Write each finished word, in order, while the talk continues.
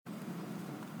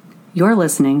You're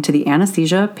listening to the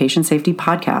Anesthesia Patient Safety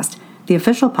Podcast, the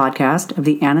official podcast of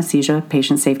the Anesthesia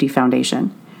Patient Safety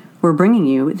Foundation. We're bringing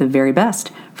you the very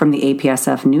best from the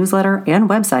APSF newsletter and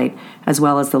website, as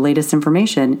well as the latest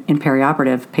information in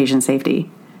perioperative patient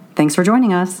safety. Thanks for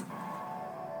joining us.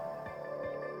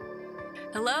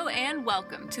 Hello and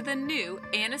welcome to the new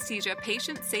Anesthesia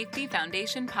Patient Safety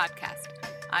Foundation podcast.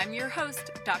 I'm your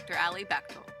host, Dr. Ali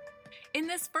Bechtel. In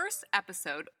this first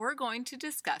episode, we're going to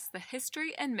discuss the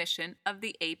history and mission of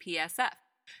the APSF,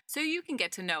 so you can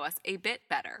get to know us a bit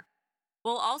better.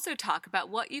 We'll also talk about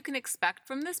what you can expect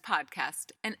from this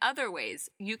podcast and other ways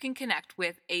you can connect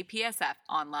with APSF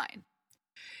online.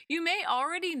 You may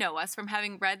already know us from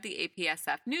having read the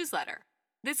APSF newsletter.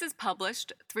 This is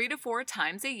published 3 to 4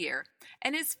 times a year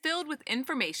and is filled with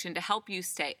information to help you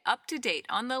stay up to date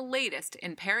on the latest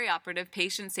in perioperative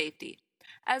patient safety,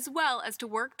 as well as to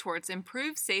work towards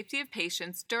improved safety of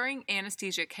patients during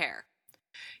anesthesia care.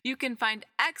 You can find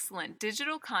excellent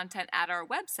digital content at our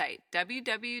website,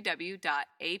 www.apsf.org,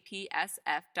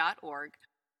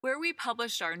 where we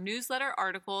publish our newsletter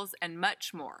articles and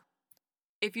much more.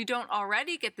 If you don't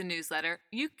already get the newsletter,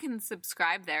 you can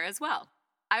subscribe there as well.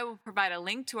 I will provide a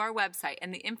link to our website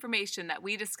and the information that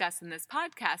we discuss in this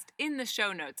podcast in the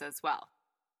show notes as well.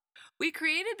 We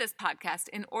created this podcast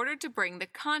in order to bring the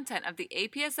content of the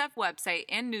APSF website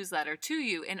and newsletter to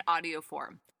you in audio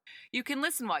form. You can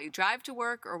listen while you drive to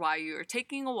work or while you are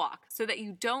taking a walk so that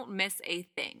you don't miss a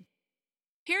thing.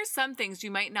 Here's some things you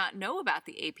might not know about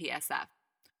the APSF.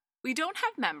 We don't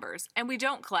have members and we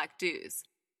don't collect dues.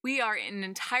 We are an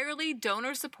entirely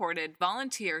donor-supported,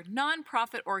 volunteer,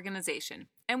 nonprofit organization,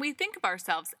 and we think of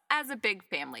ourselves as a big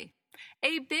family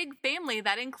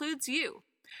that includes you.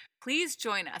 Please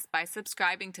join us by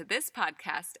subscribing to this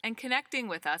podcast and connecting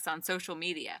with us on social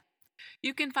media.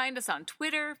 You can find us on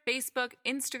Twitter, Facebook,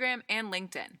 Instagram, and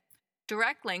LinkedIn.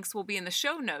 Direct links will be in the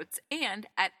show notes and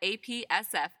at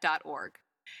apsf.org.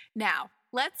 Now,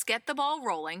 let's get the ball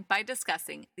rolling by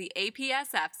discussing the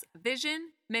APSF's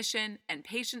vision, mission, and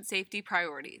patient safety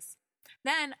priorities.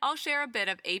 Then I'll share a bit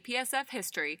of APSF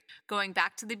history going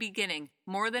back to the beginning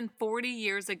more than 40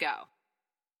 years ago.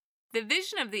 The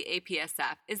vision of the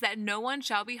APSF is that no one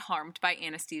shall be harmed by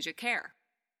anesthesia care.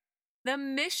 The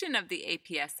mission of the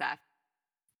APSF,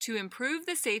 to improve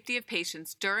the safety of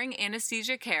patients during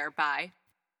anesthesia care by,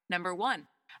 number 1,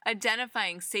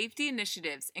 identifying safety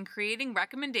initiatives and creating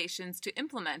recommendations to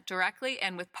implement directly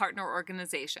and with partner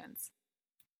organizations.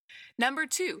 Number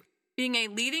 2, being a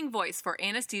leading voice for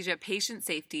anesthesia patient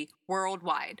safety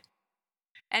worldwide.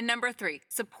 And number 3,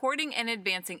 supporting and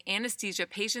advancing anesthesia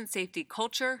patient safety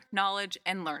culture, knowledge,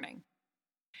 and learning.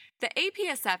 The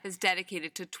APSF is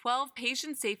dedicated to 12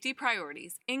 patient safety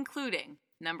priorities, including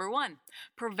number 1,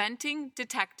 preventing,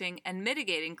 detecting, and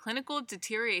mitigating clinical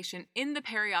deterioration in the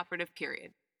perioperative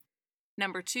period.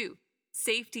 Number 2,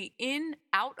 safety in,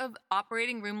 out of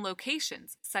operating room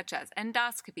locations, such as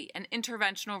endoscopy and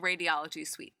interventional radiology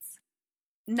suites.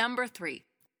 Number 3,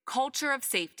 culture of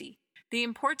safety, the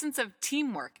importance of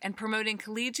teamwork and promoting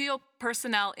collegial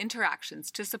personnel interactions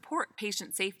to support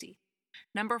patient safety.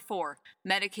 Number 4,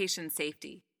 medication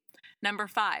safety. Number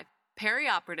 5,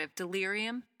 perioperative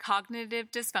delirium, cognitive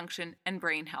dysfunction, and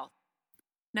brain health.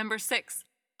 Number 6,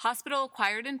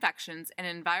 hospital-acquired infections and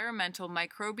environmental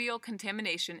microbial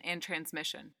contamination and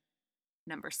transmission.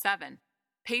 Number 7,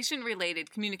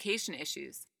 patient-related communication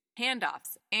issues,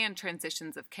 handoffs, and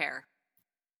transitions of care.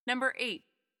 Number 8,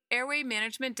 airway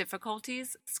management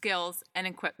difficulties, skills, and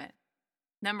equipment.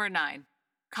 Number 9,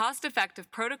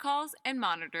 cost-effective protocols and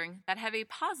monitoring that have a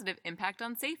positive impact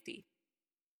on safety.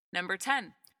 Number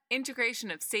 10,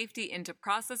 integration of safety into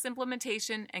process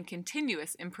implementation and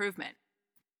continuous improvement.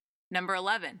 Number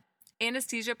 11,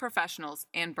 anesthesia professionals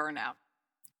and burnout.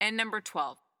 And number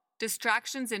 12,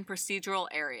 distractions in procedural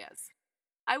areas.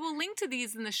 I will link to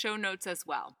these in the show notes as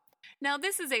well. Now,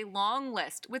 this is a long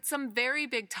list with some very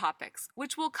big topics,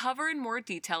 which we'll cover in more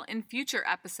detail in future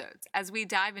episodes as we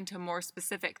dive into more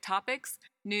specific topics,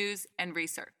 news, and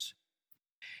research.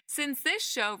 Since this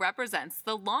show represents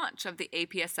the launch of the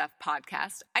APSF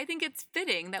podcast, I think it's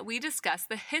fitting that we discuss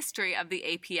the history of the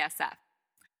APSF.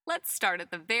 Let's start at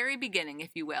the very beginning,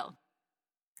 if you will.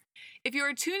 If you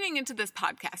are tuning into this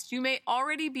podcast, you may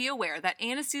already be aware that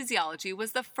anesthesiology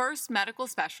was the first medical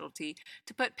specialty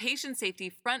to put patient safety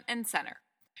front and center.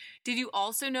 Did you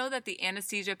also know that the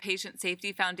Anesthesia Patient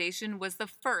Safety Foundation was the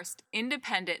first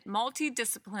independent,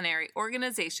 multidisciplinary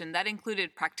organization that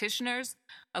included practitioners,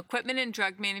 equipment and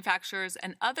drug manufacturers,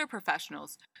 and other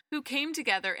professionals who came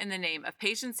together in the name of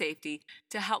patient safety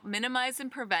to help minimize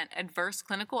and prevent adverse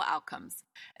clinical outcomes,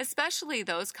 especially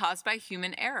those caused by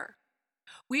human error?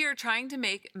 We are trying to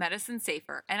make medicine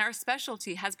safer, and our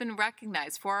specialty has been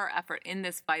recognized for our effort in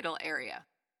this vital area.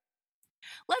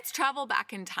 Let's travel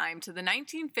back in time to the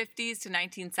 1950s to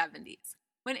 1970s,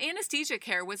 when anesthesia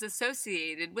care was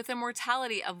associated with a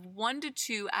mortality of 1 to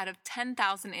 2 out of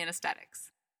 10,000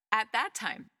 anesthetics. At that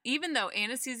time, even though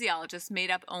anesthesiologists made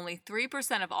up only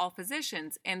 3% of all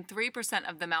physicians and 3%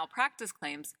 of the malpractice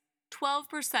claims,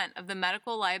 12% of the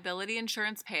medical liability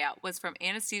insurance payout was from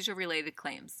anesthesia-related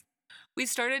claims. We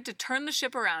started to turn the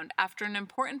ship around after an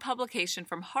important publication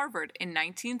from Harvard in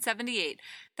 1978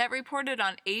 that reported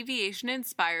on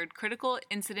aviation-inspired critical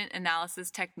incident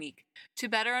analysis technique to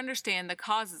better understand the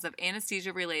causes of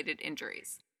anesthesia-related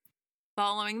injuries.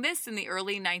 Following this, in the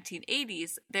early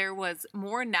 1980s, there was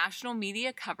more national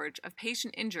media coverage of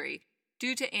patient injury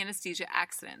due to anesthesia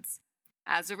accidents.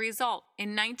 As a result, in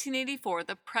 1984,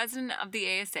 the president of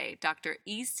the ASA, Dr.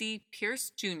 E.C.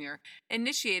 Pierce Jr.,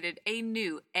 initiated a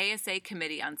new ASA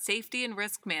Committee on Safety and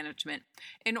Risk Management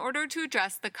in order to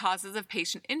address the causes of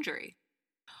patient injury.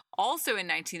 Also in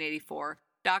 1984,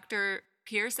 Dr.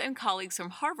 Pierce and colleagues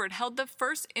from Harvard held the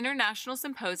first international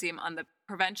symposium on the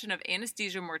prevention of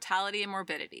anesthesia mortality and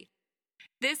morbidity.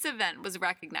 This event was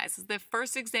recognized as the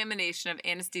first examination of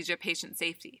anesthesia patient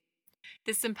safety.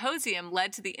 This symposium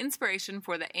led to the inspiration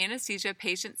for the Anesthesia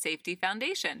Patient Safety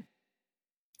Foundation.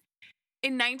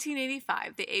 In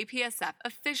 1985, the APSF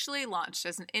officially launched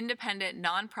as an independent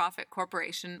nonprofit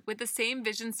corporation with the same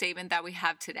vision statement that we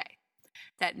have today,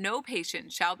 that no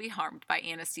patient shall be harmed by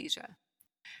anesthesia.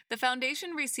 The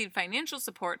foundation received financial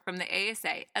support from the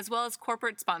ASA as well as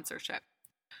corporate sponsorship.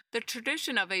 The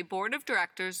tradition of a board of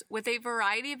directors with a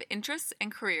variety of interests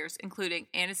and careers, including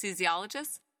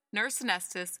anesthesiologists, nurse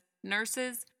anesthetists,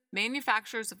 nurses,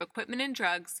 manufacturers of equipment and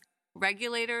drugs,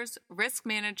 regulators, risk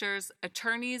managers,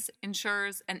 attorneys,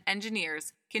 insurers, and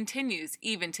engineers, continues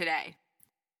even today.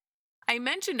 I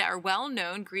mentioned our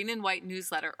well-known green and white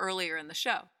newsletter earlier in the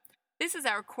show. This is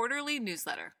our quarterly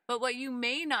newsletter, but what you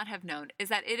may not have known is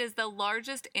that it is the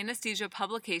largest anesthesia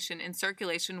publication in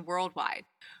circulation worldwide,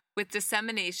 with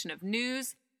dissemination of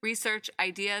news, research,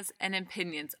 ideas, and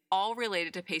opinions all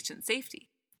related to patient safety.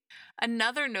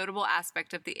 Another notable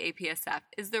aspect of the APSF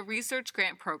is the Research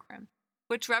Grant Program,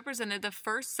 which represented the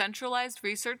first centralized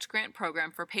research grant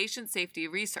program for patient safety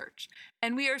research,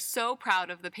 and we are so proud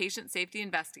of the patient safety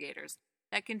investigators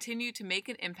that continue to make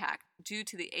an impact due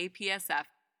to the APSF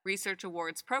Research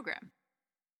Awards program.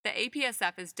 The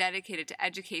APSF is dedicated to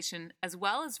education as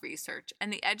well as research,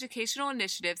 and the educational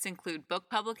initiatives include book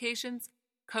publications,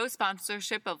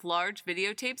 co-sponsorship of large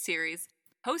videotape series,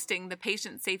 hosting the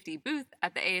patient safety booth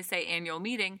at the ASA annual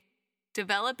meeting,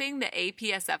 developing the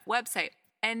APSF website,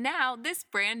 and now this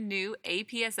brand new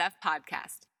APSF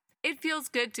podcast. It feels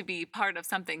good to be part of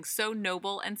something so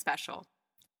noble and special.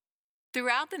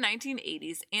 Throughout the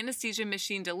 1980s, anesthesia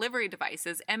machine delivery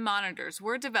devices and monitors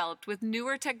were developed with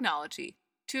newer technology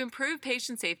to improve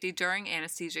patient safety during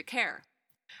anesthesia care.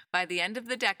 By the end of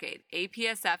the decade,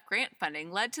 APSF grant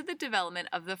funding led to the development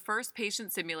of the first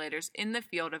patient simulators in the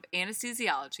field of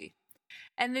anesthesiology.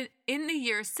 And in the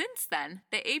years since then,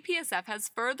 the APSF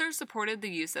has further supported the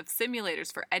use of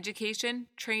simulators for education,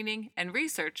 training, and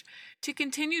research to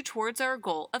continue towards our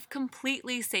goal of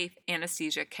completely safe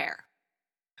anesthesia care.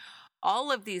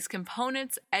 All of these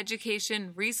components,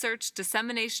 education, research,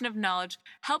 dissemination of knowledge,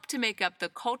 help to make up the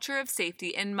culture of safety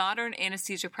in modern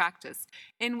anesthesia practice,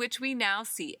 in which we now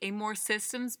see a more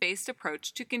systems-based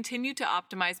approach to continue to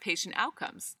optimize patient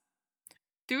outcomes.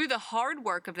 Through the hard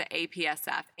work of the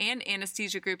APSF and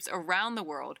anesthesia groups around the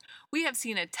world, we have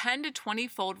seen a 10 to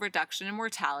 20-fold reduction in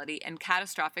mortality and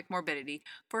catastrophic morbidity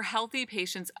for healthy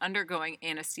patients undergoing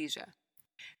anesthesia.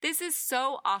 This is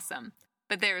so awesome,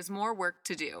 but there is more work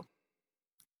to do.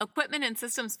 Equipment and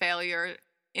systems failure,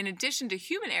 in addition to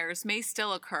human errors, may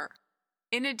still occur.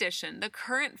 In addition, the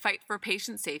current fight for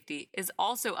patient safety is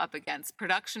also up against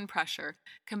production pressure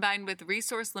combined with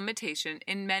resource limitation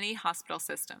in many hospital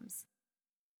systems.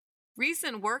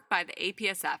 Recent work by the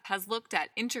APSF has looked at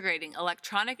integrating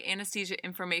electronic anesthesia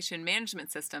information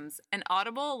management systems and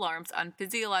audible alarms on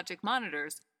physiologic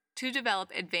monitors to develop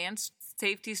advanced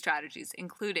safety strategies,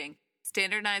 including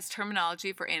standardized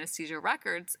terminology for anesthesia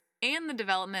records and the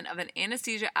development of an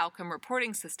anesthesia outcome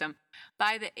reporting system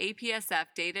by the APSF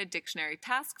Data Dictionary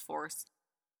Task Force,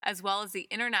 as well as the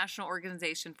International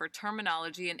Organization for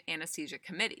Terminology and Anesthesia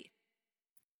Committee.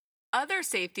 Other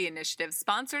safety initiatives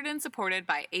sponsored and supported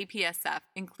by APSF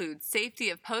include safety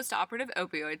of post-operative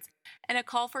opioids and a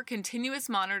call for continuous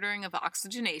monitoring of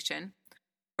oxygenation,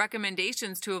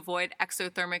 recommendations to avoid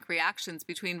exothermic reactions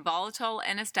between volatile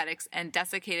anesthetics and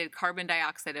desiccated carbon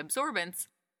dioxide absorbents,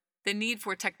 the need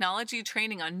for technology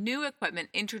training on new equipment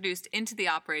introduced into the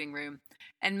operating room,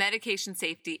 and medication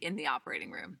safety in the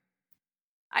operating room.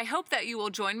 I hope that you will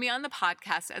join me on the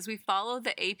podcast as we follow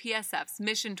the APSF's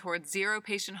mission towards zero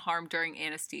patient harm during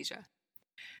anesthesia.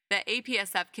 The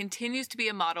APSF continues to be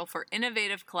a model for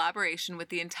innovative collaboration with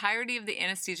the entirety of the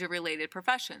anesthesia-related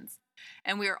professions,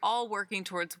 and we are all working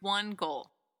towards one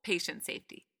goal: patient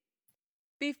safety.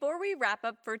 Before we wrap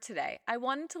up for today, I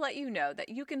wanted to let you know that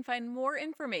you can find more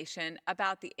information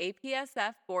about the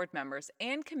APSF board members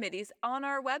and committees on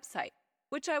our website,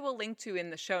 which I will link to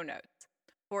in the show notes.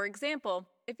 For example,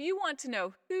 if you want to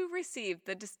know who received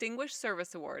the Distinguished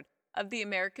Service Award of the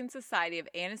American Society of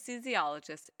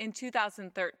Anesthesiologists in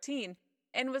 2013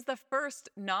 and was the first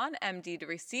non-MD to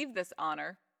receive this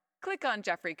honor, click on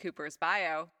Jeffrey Cooper's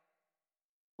bio.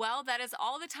 Well, that is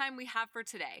all the time we have for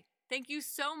today. Thank you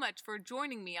so much for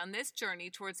joining me on this journey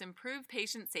towards improved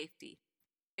patient safety.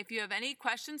 If you have any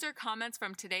questions or comments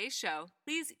from today's show,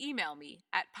 please email me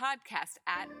at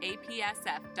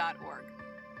podcast@apsf.org.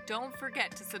 Don't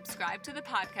forget to subscribe to the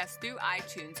podcast through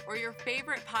iTunes or your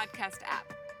favorite podcast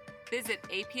app. Visit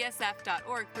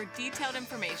apsf.org for detailed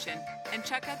information and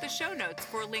check out the show notes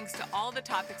for links to all the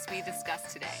topics we discussed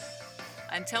today.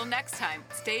 Until next time,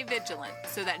 stay vigilant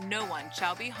so that no one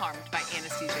shall be harmed by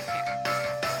anesthesia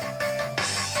care.